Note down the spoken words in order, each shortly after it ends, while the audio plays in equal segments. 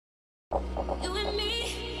You and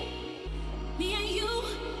me and you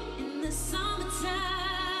in the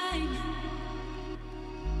summertime.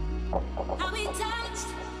 How we touched,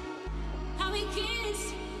 how we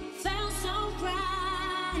kissed, felt so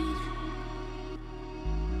right.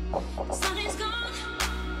 Sun is gone,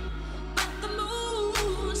 but the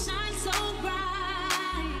moon shines so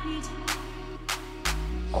bright.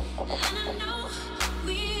 And I know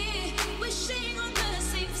we're wishing on the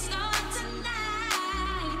same star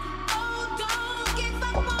tonight. Oh, don't give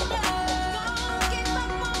up on love. Don't give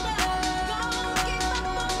up on love. Don't give up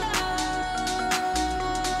on love.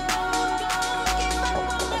 Oh, don't give up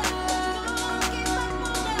on love. Don't give up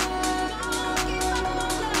on love. Don't give up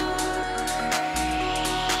on love.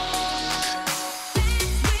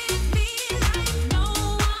 Dance with me like no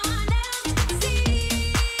one else can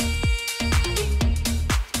see.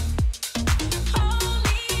 Hold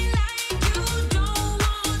me like you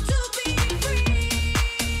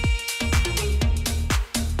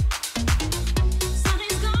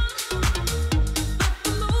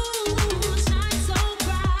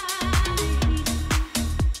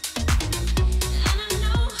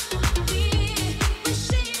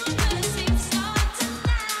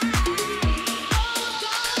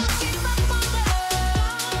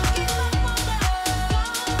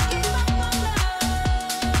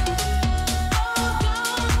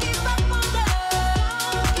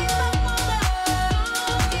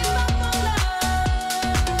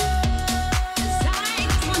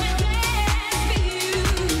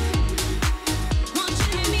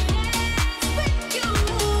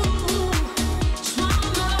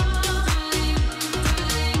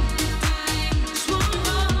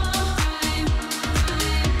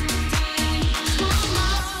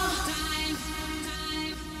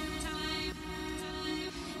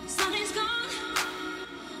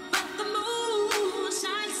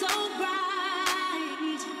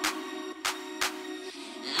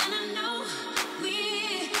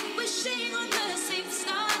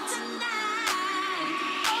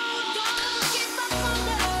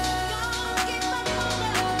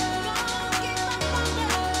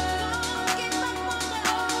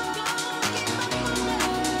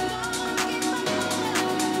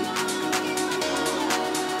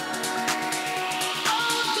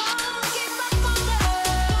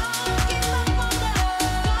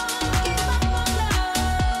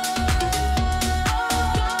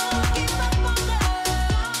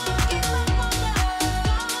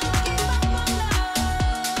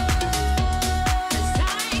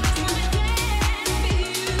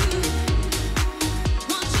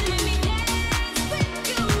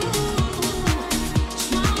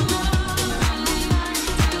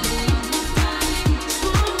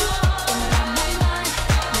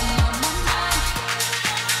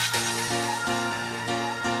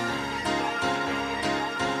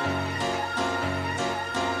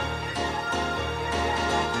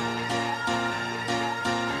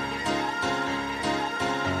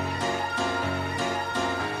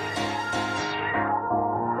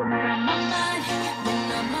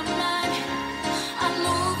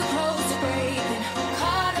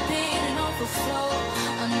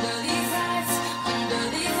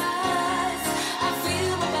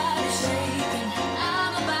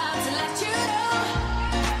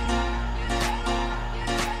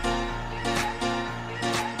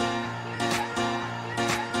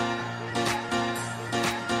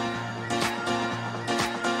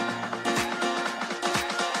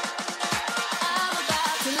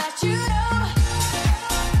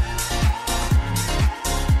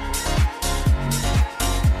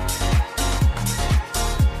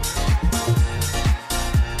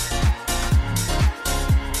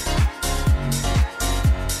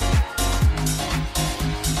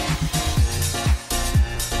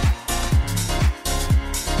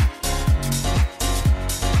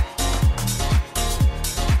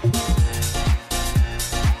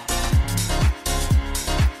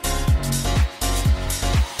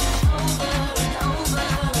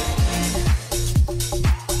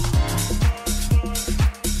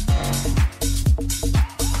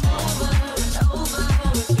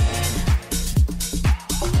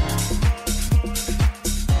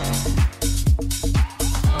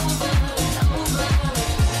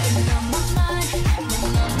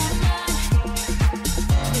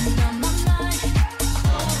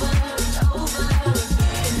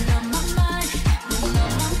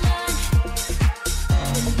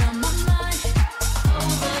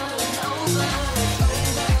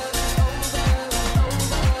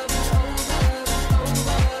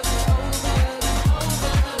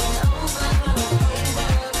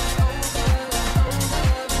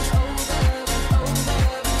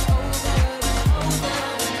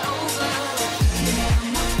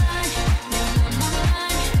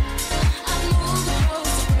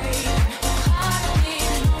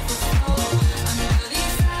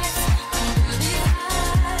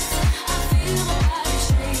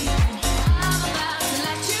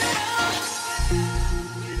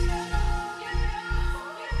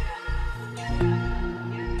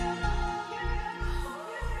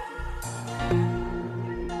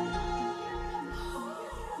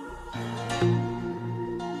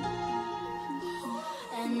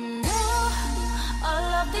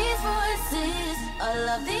voices, all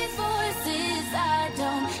of these voices, I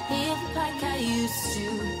don't hear like I used to.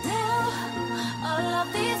 Now, all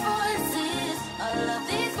of these voices, all of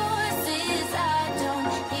these voices, I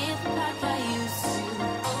don't hear like I used to.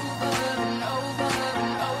 Over and over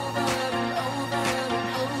and over and over and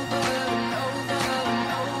over and over and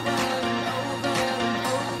over and over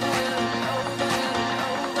and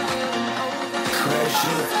over.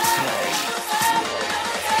 Treasure Tape.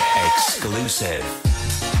 Exclusive.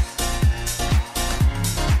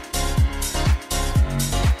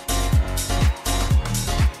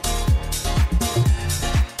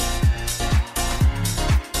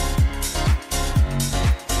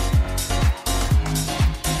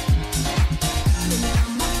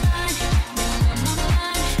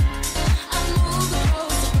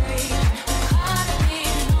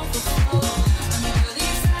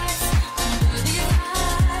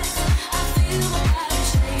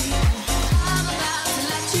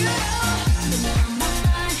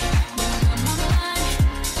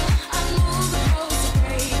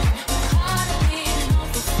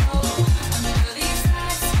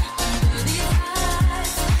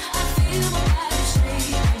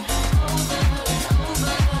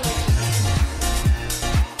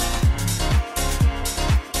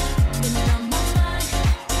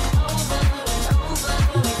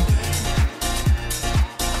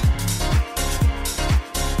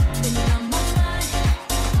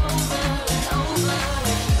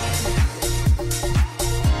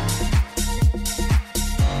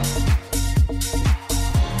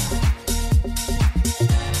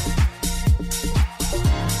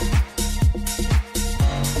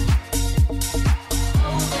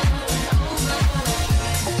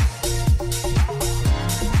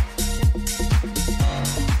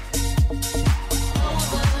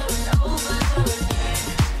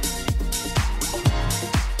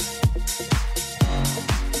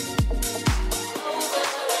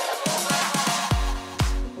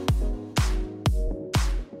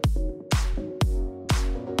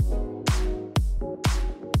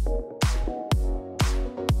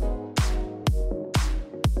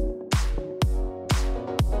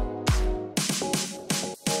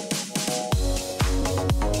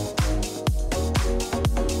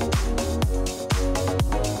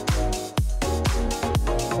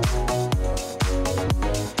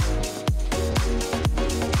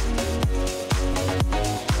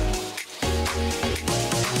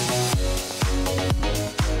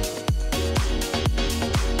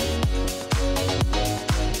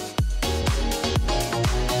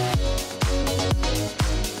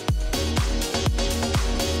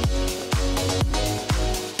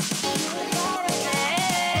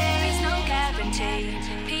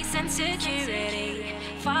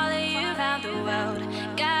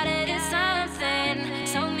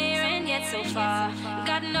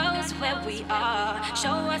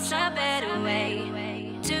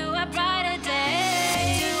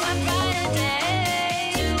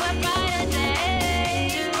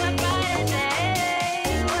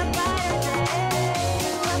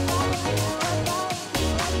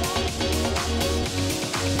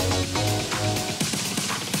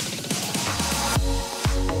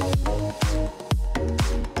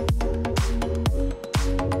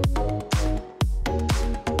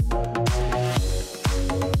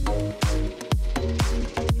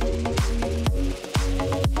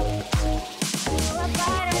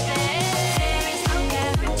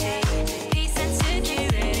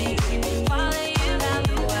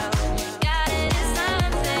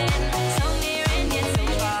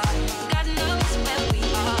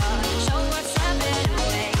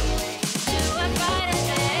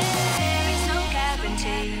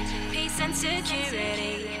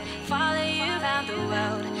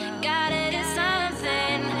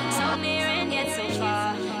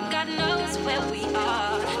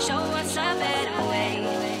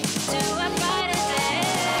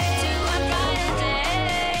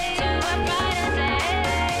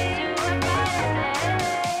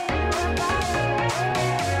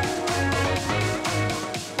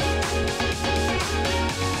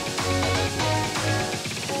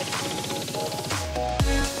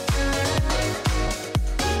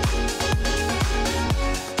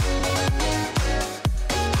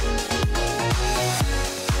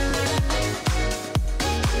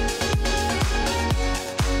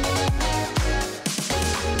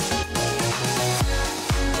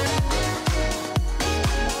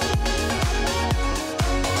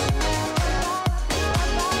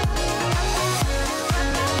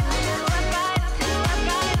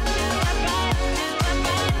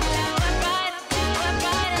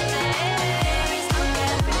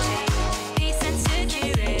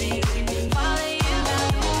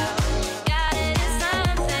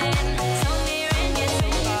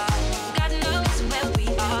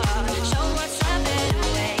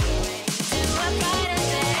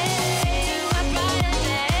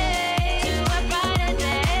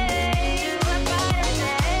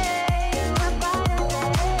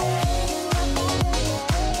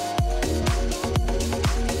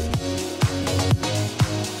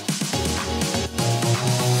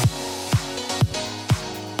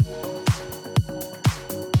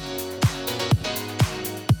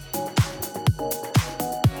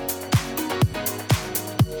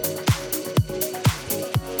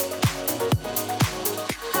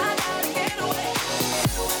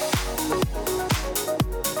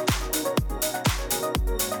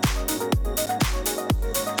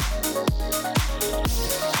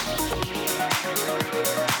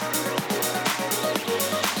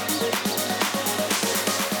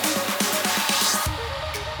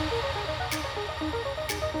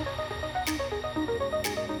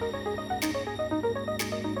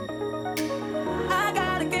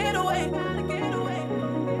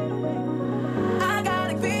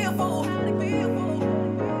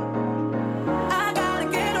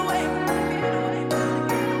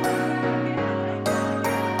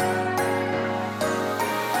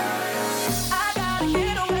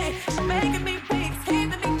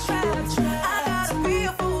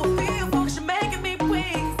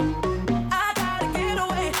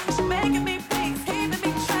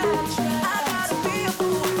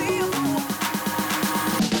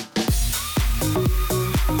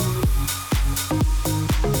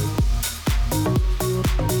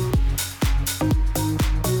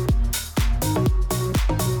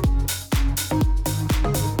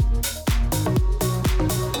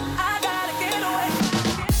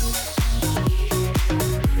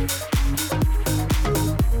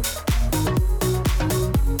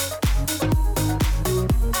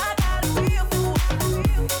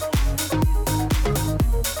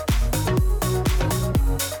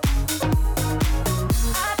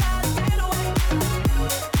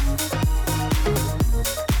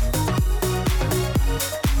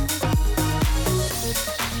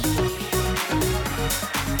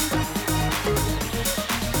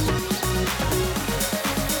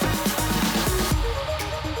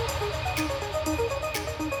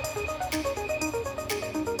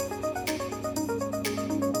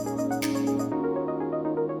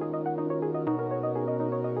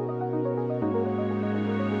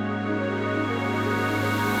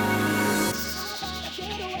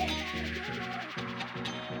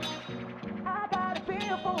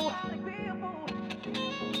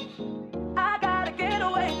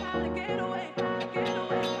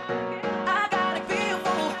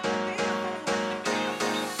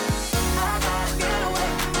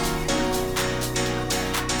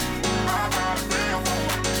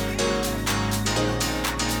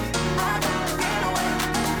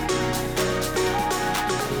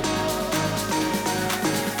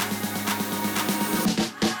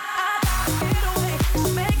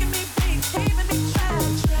 Making me think, keeping me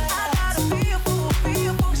trapped.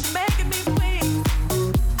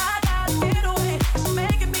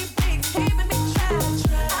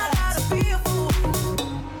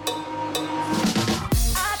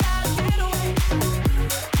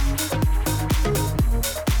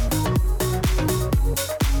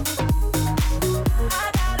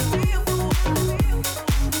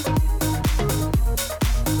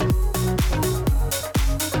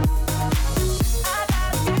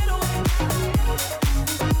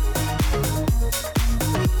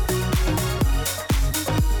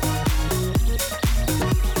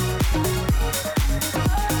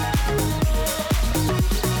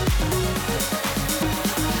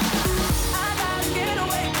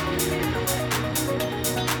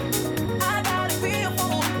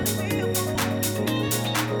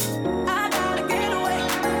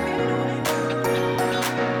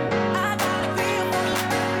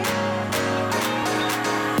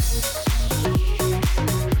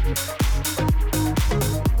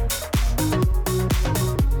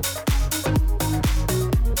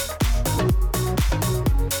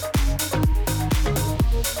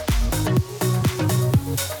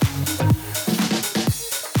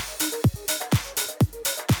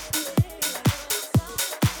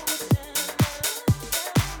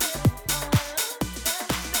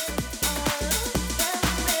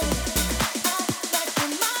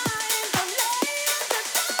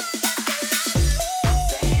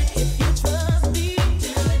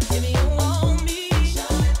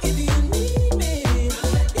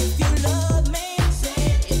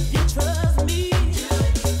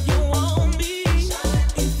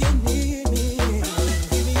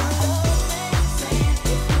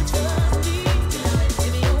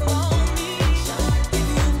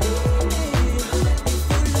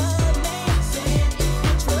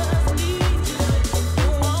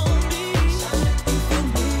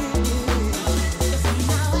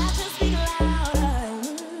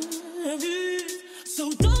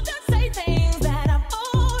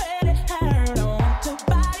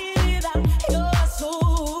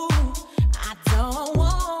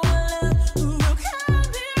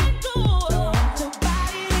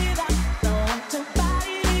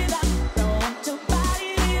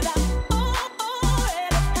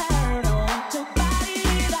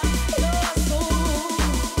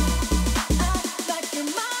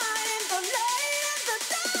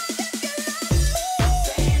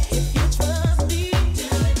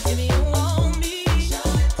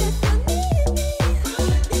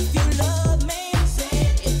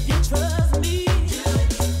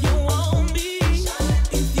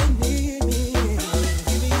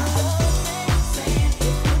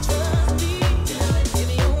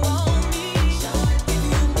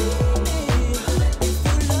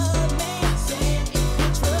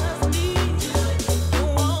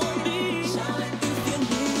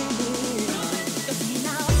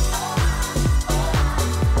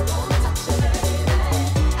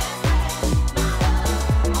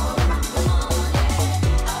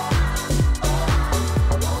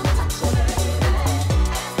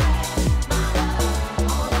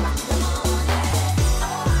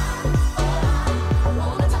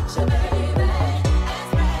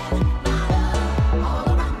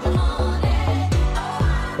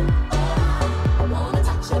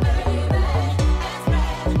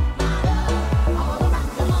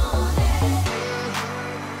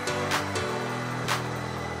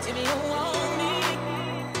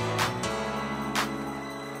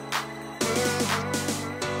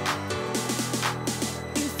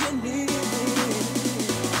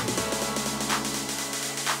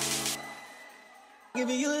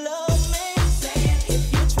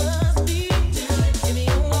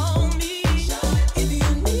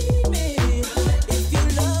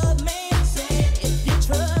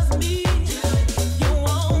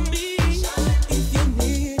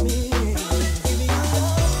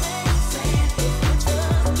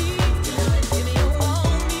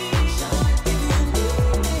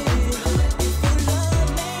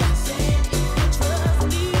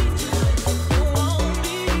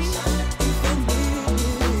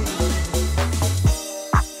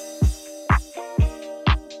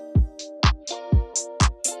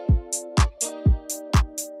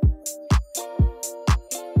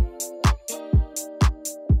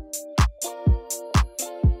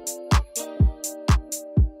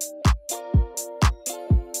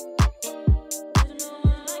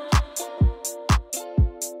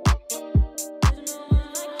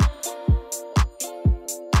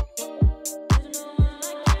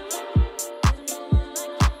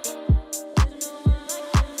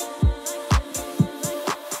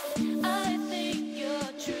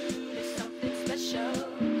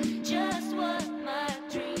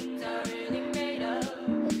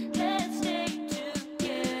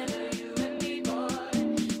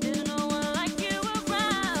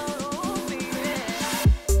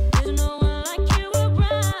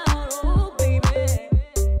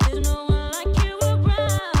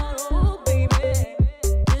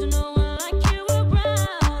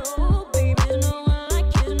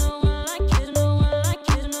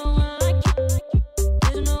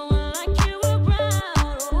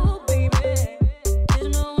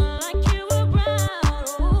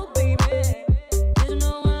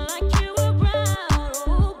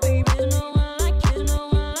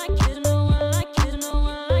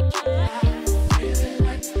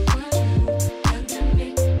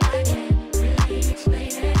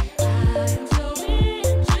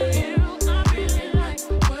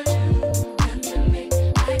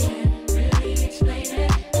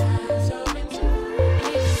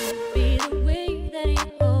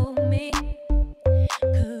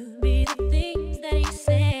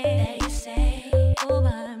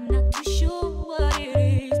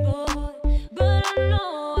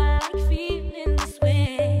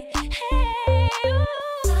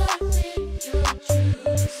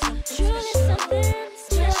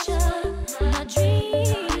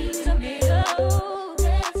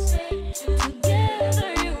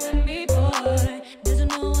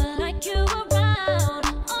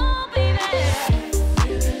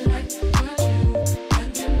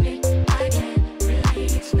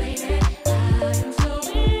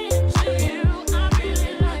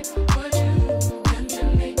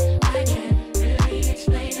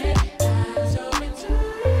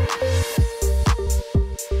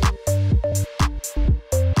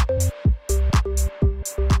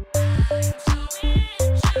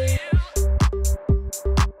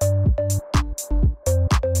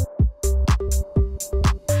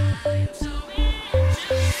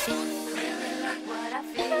 Really like what I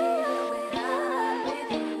feel when I'm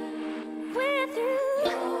with you. With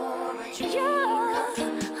you, you're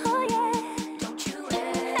oh yeah. Don't you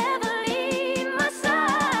ever leave my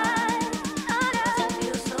side. I know it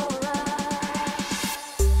feels so right.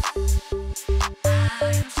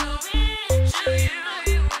 I am so into you,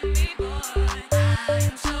 you and me, boy. I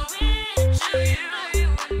am so into you, you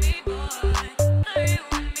and me, boy. You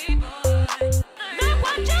and me, boy. Look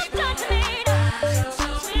what you've done to me. I'm so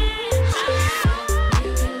into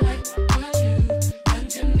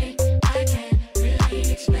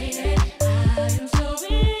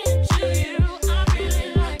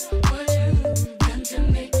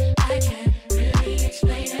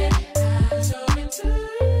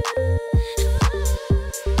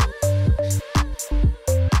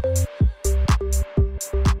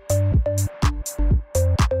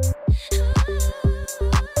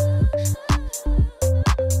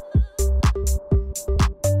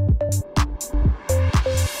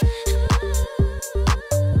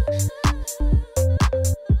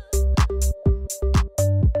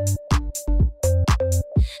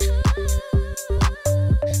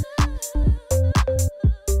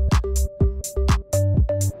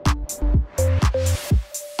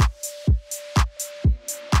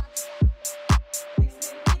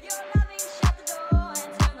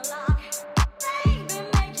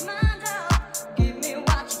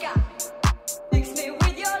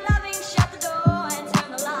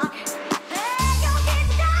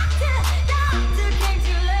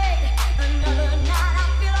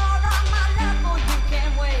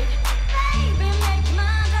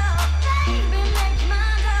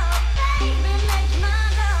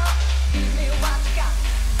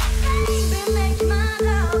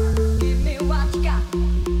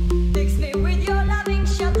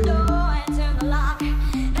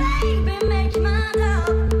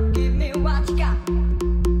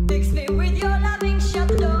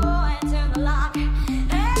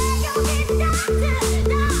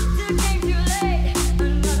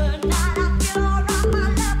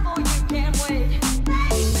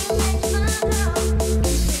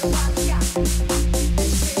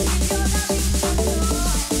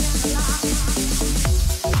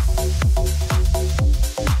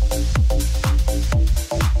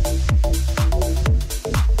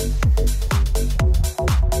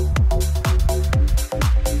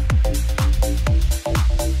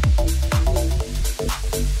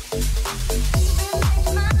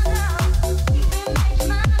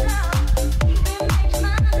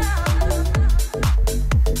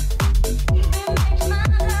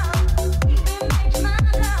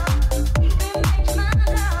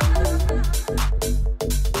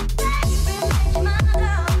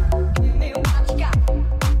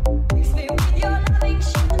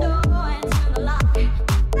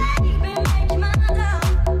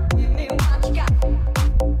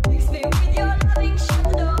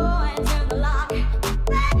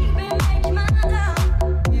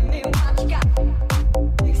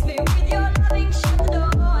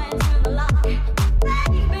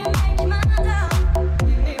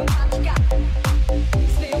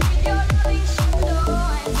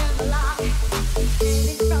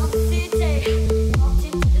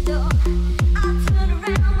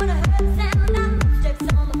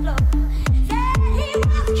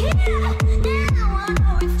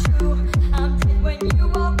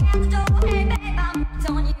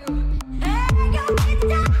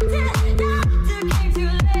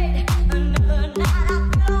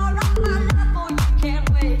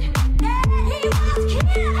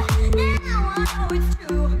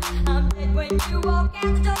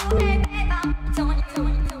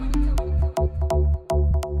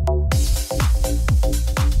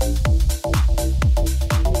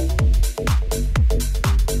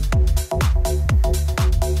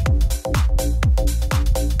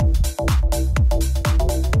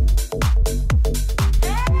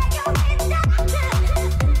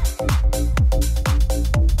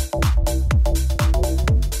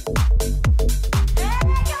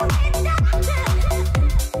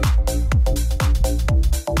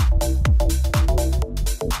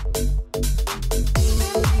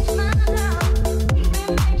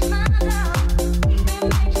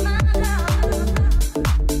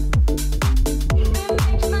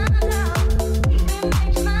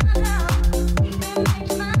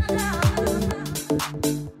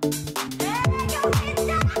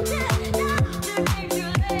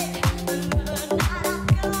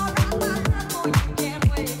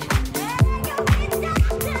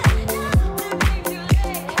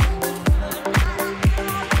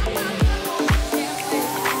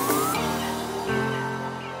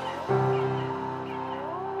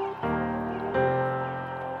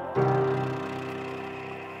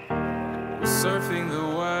surfing the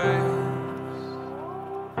waves,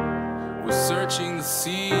 we're searching the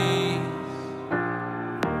seas,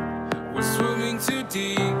 we're swimming too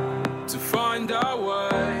deep to find our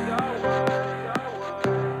way.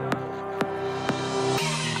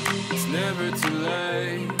 It's never too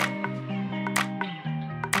late,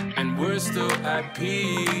 and we're still at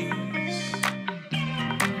peace.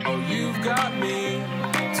 Oh, you've got me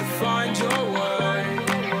to find your way.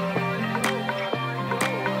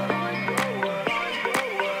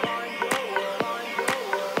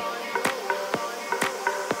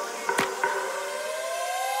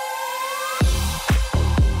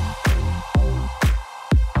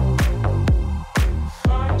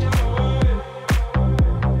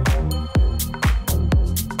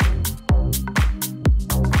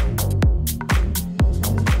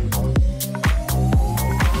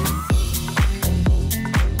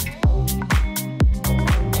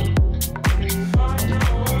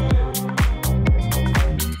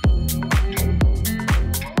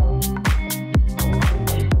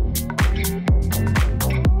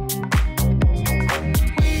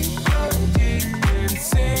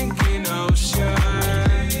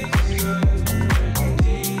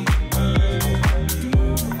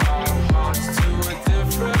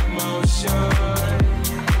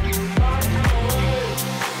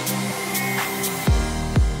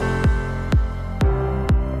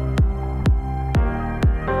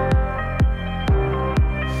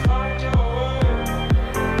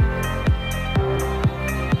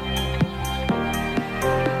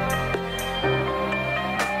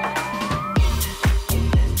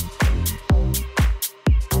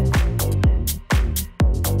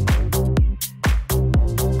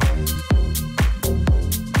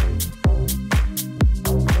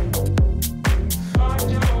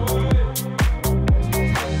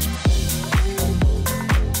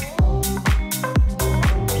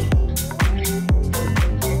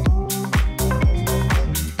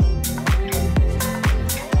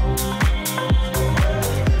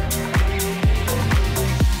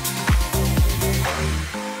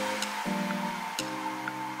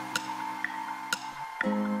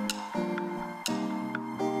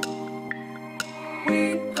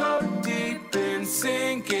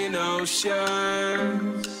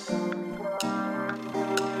 Oceans,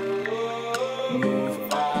 move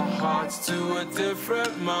our hearts to a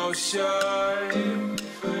different motion.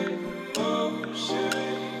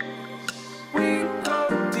 We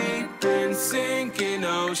go deep in sinking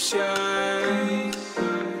oceans,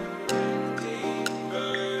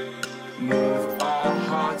 move our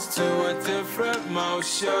hearts to a different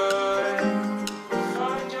motion.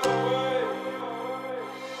 Find your way.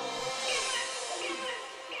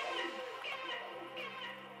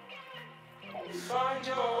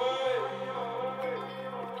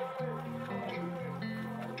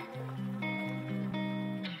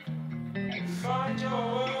 Find your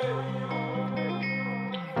way.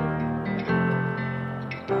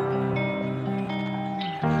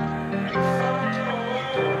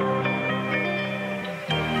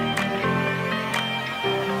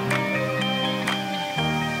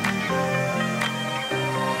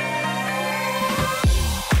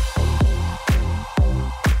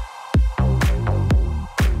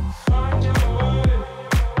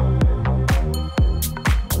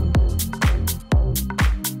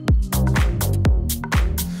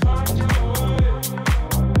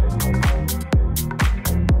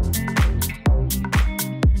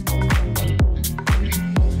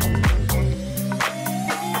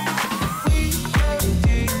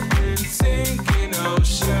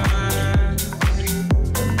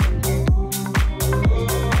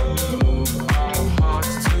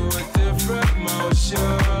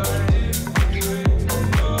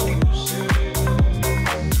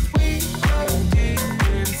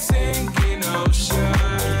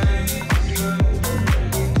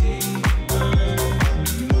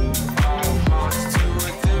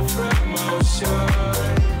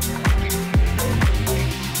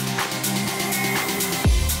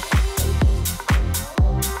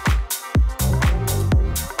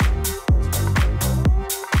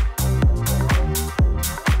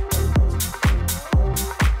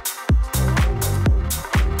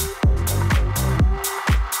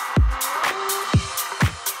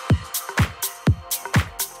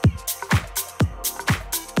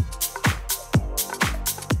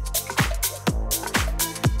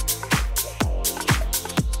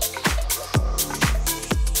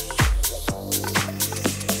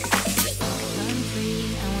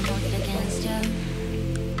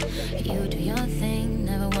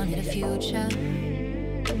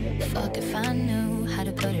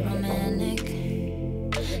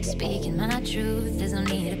 Speaking my truth, there's no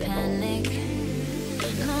need to panic.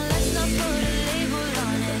 No, let's not put a label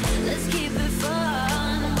on it. Let's keep it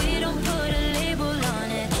fun. We don't put a label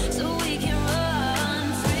on it, so we can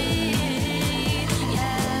run free.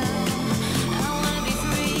 Yeah, I wanna be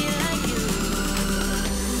free like you.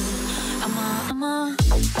 I'm a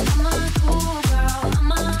cool girl.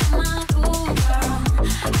 I'm a cool girl.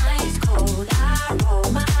 Ice cold, I roll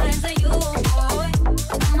my eyes at you, boy.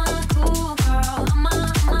 I'm a cool girl. I'm a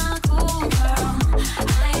cool girl.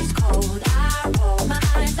 Ice cold, I roll my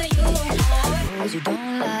eyes at you, boy. Rules you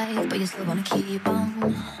don't like, but you still wanna keep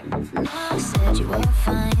on. No, said you were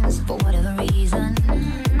fine, so for whatever reason.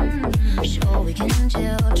 Sure, we can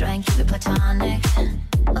chill, try and keep it platonic.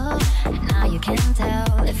 Oh, and now you can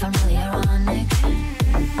tell if I'm really ironic.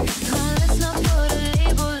 No, let's not put a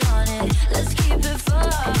label on it. Let's keep it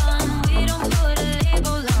fun. We don't put a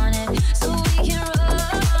label on it, so we can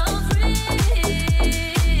run free.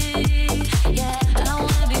 Yeah, I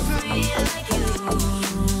wanna be free like you.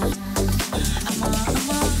 I'm a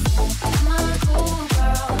cool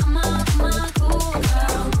girl. I'm a cool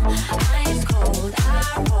girl. Ice cold, I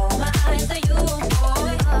roll my eyes at you, boy. I'm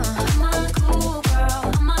a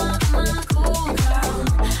cool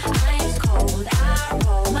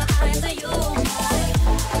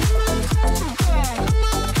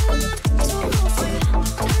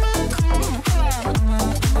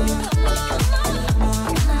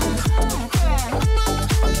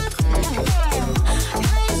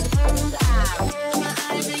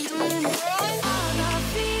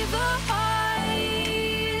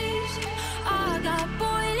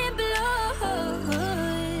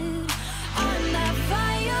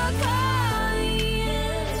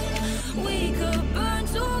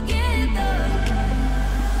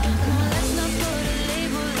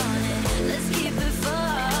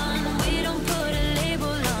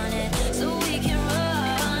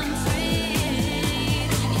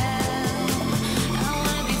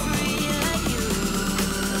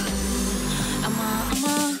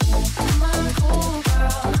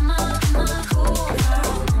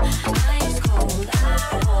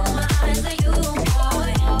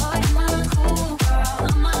girl.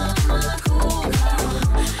 I'm a cool girl.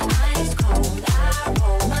 Ice cold, I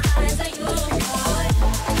roll my eyes at you, boy.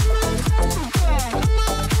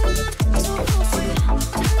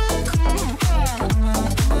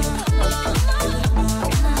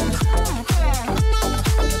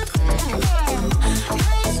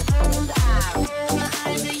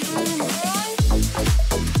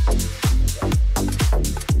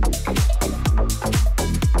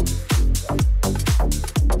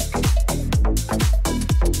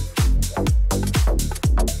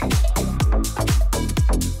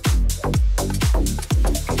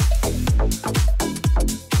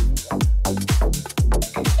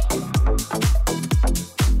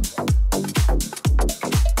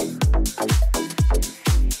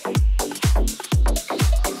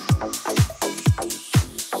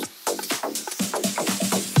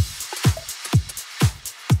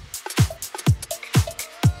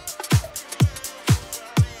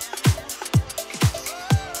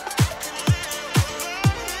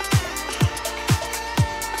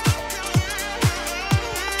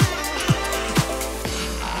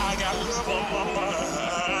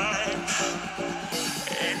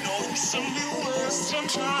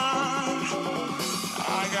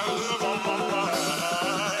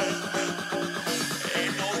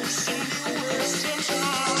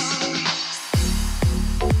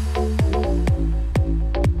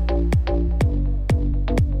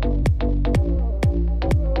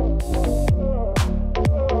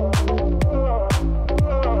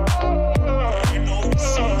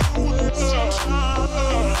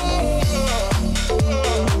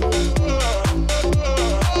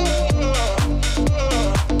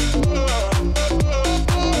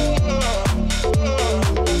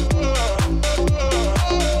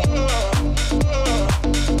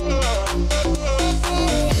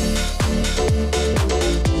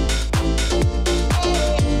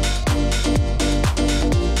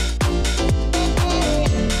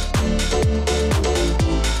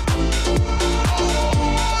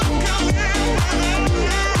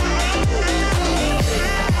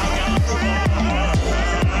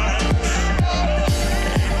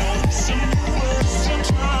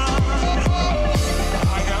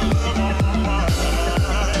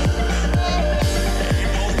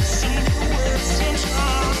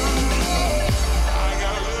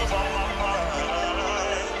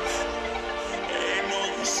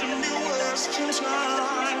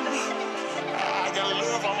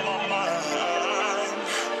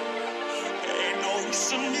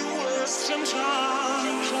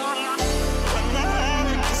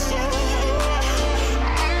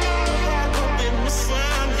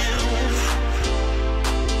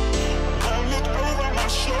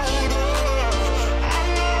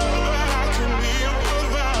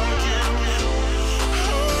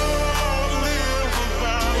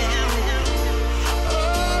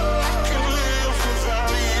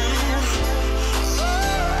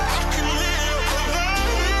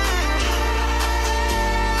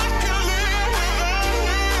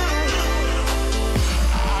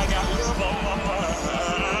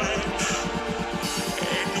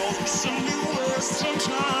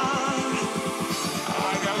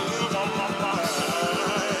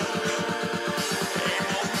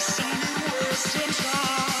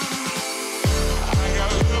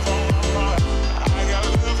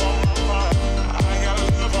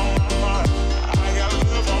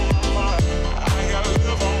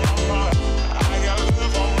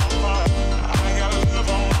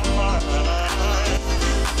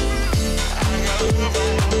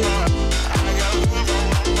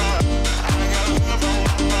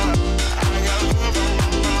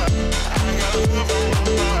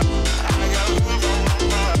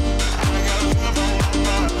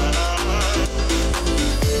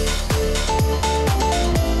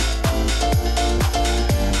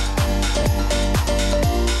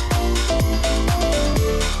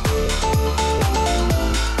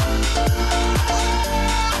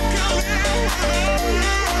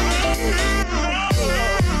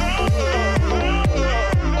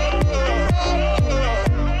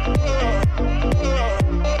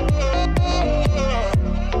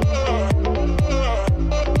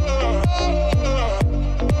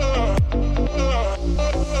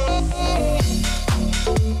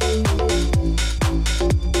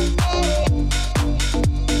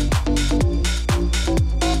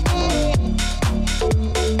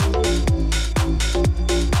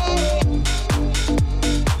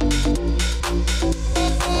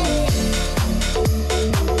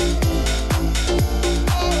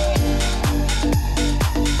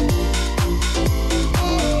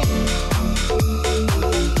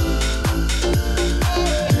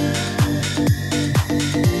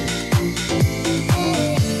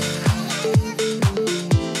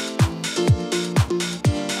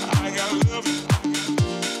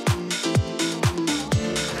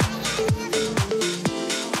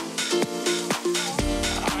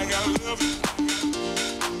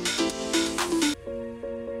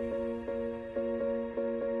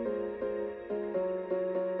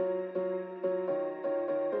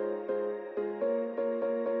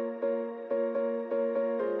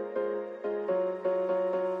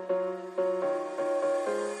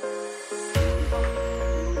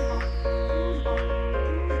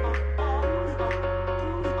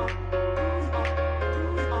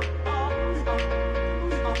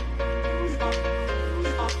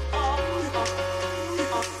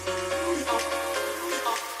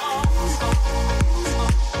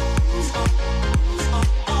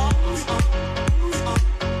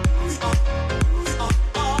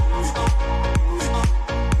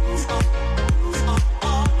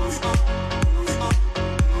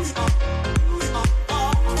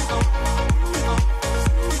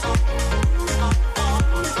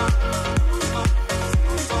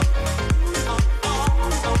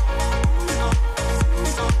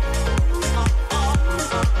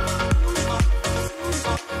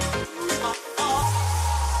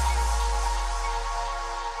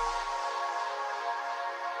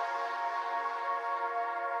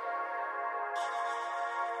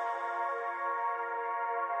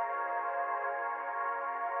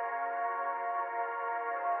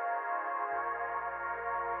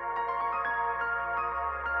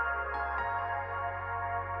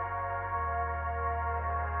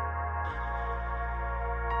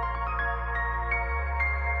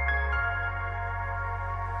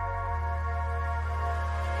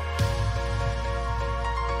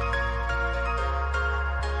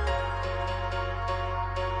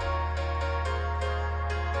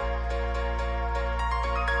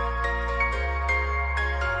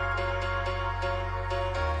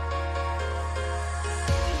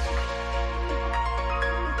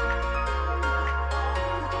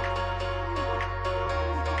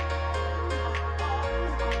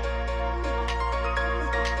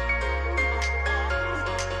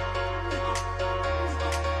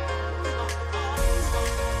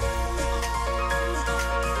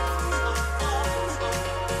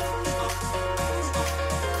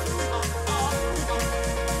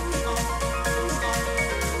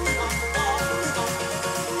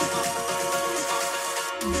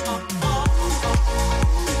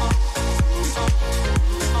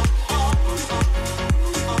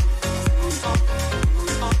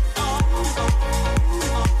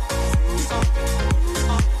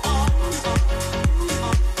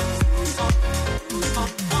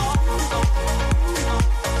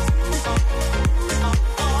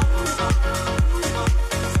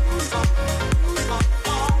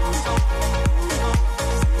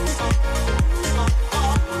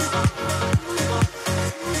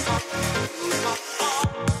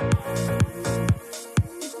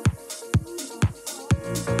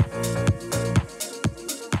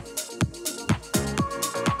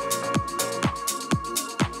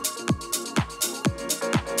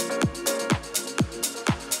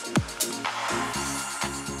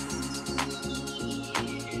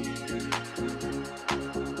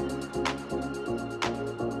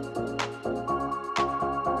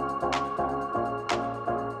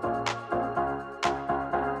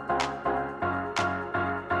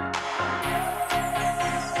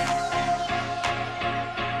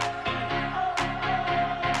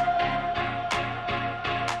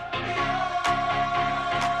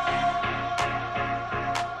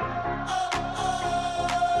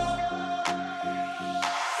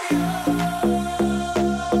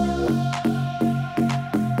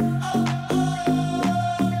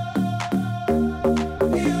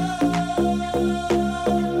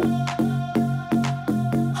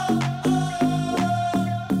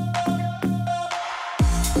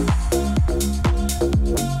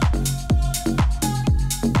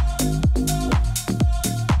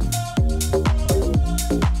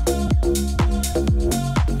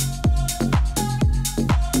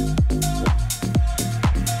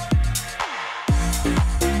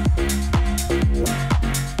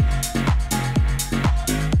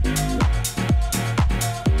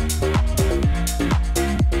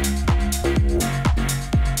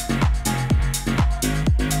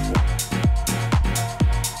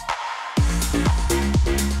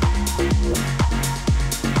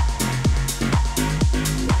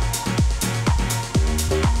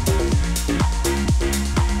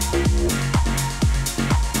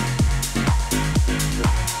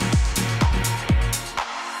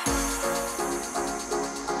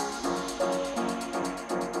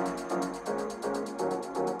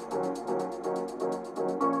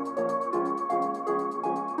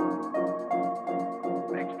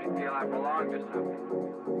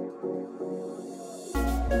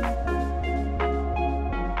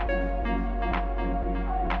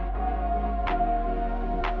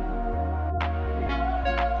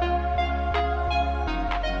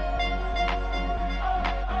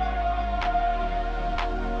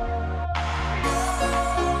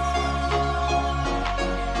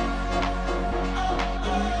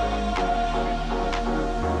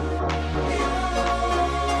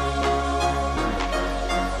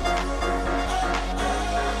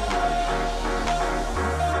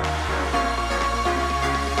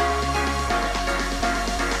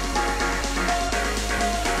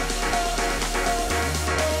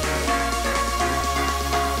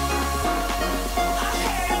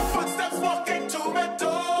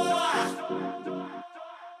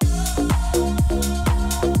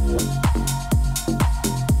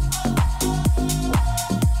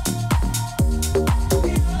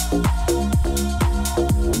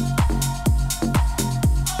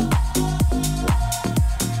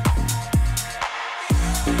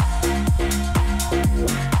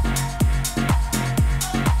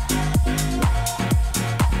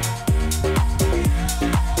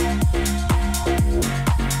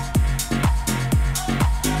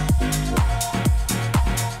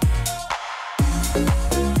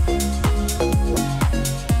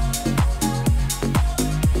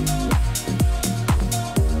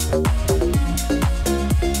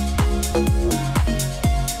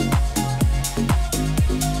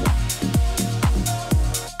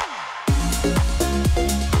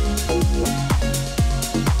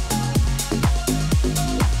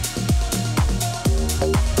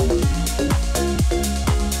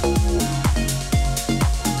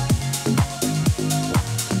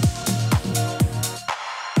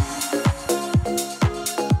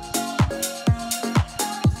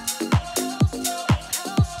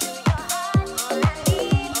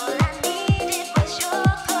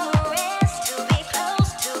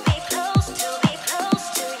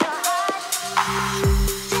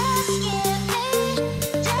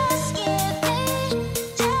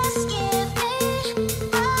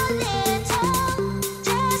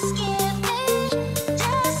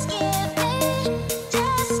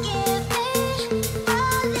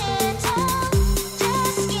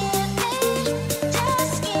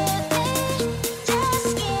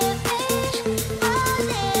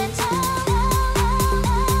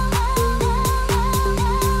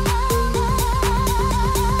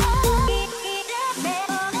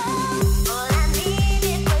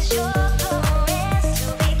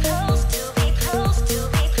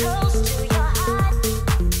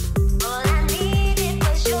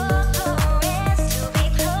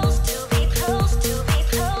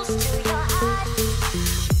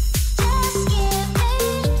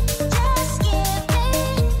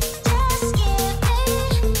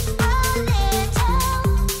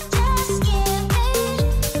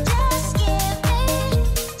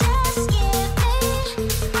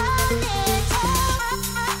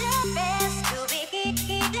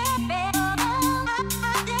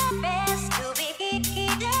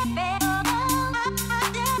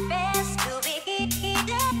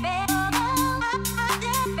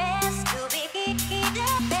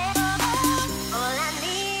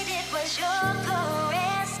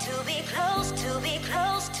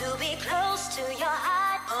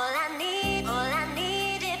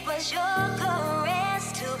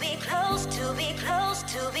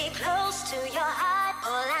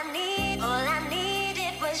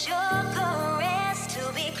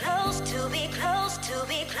 close, to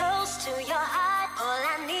be close. to your heart. All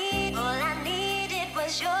I needed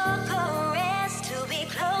was your caress. To be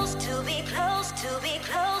close, to be close, to be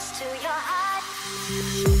close to your heart.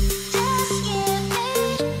 Just give me,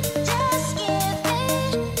 just give me,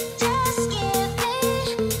 just give me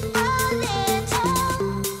a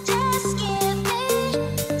little. Just give me,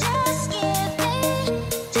 just give me,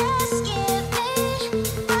 just give me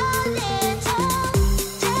a little.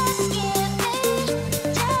 Just give me,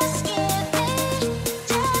 just give me,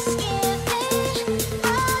 just give me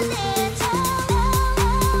a little.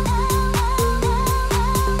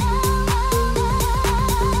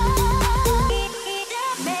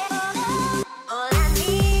 All I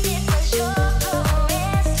needed was your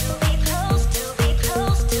caress. To be close, to be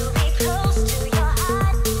close, to be close to your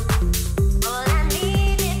heart. All I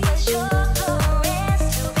needed was your caress.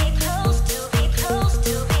 To be close, to be close,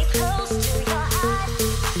 to be close to your heart.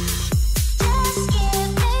 Just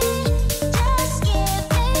give me, just give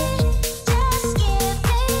me, just give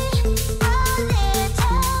me a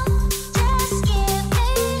little. Just give me,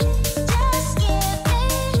 just give me,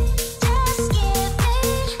 just give me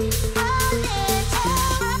a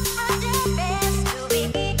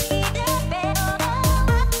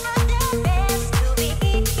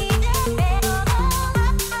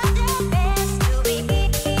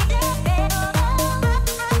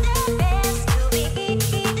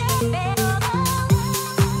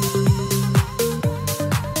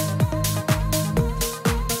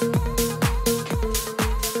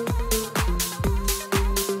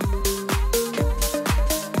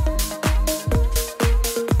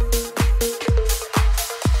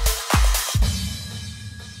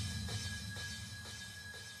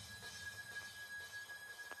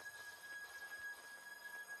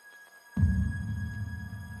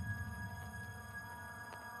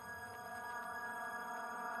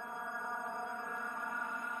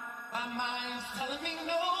My mind's telling me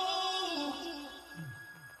no,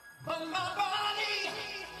 but my body's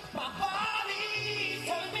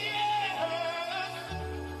telling me yes.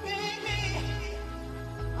 Baby,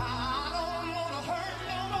 I don't wanna hurt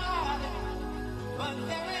nobody, but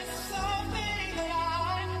there is something that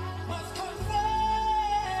I must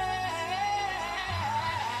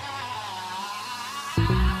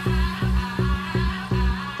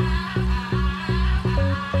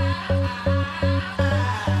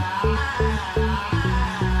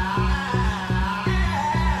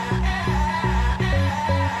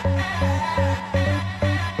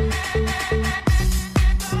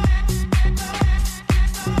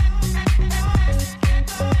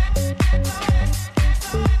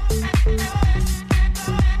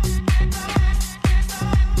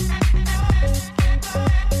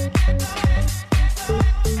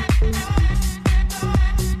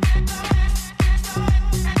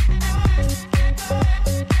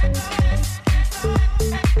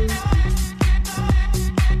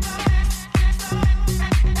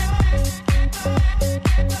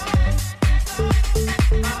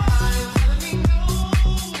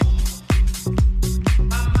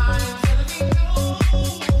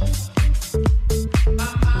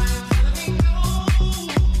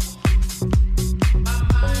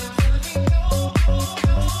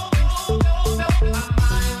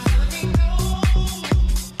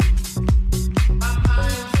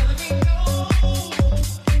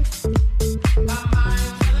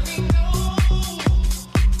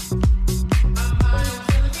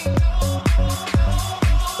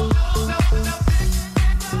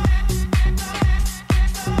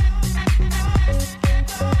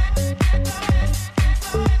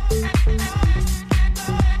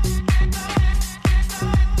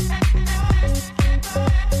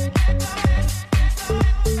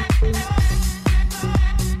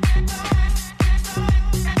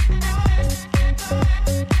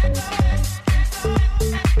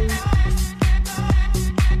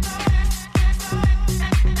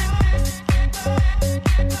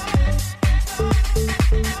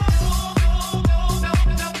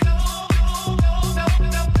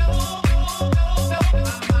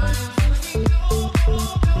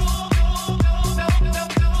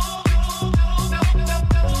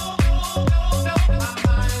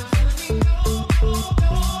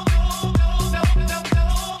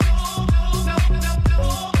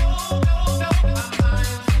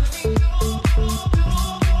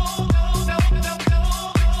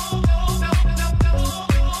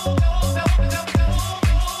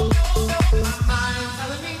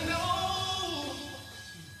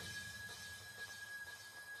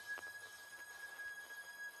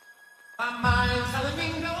My mind's telling me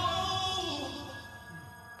no.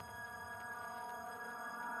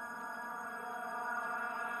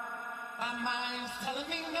 My mind's telling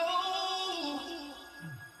me no.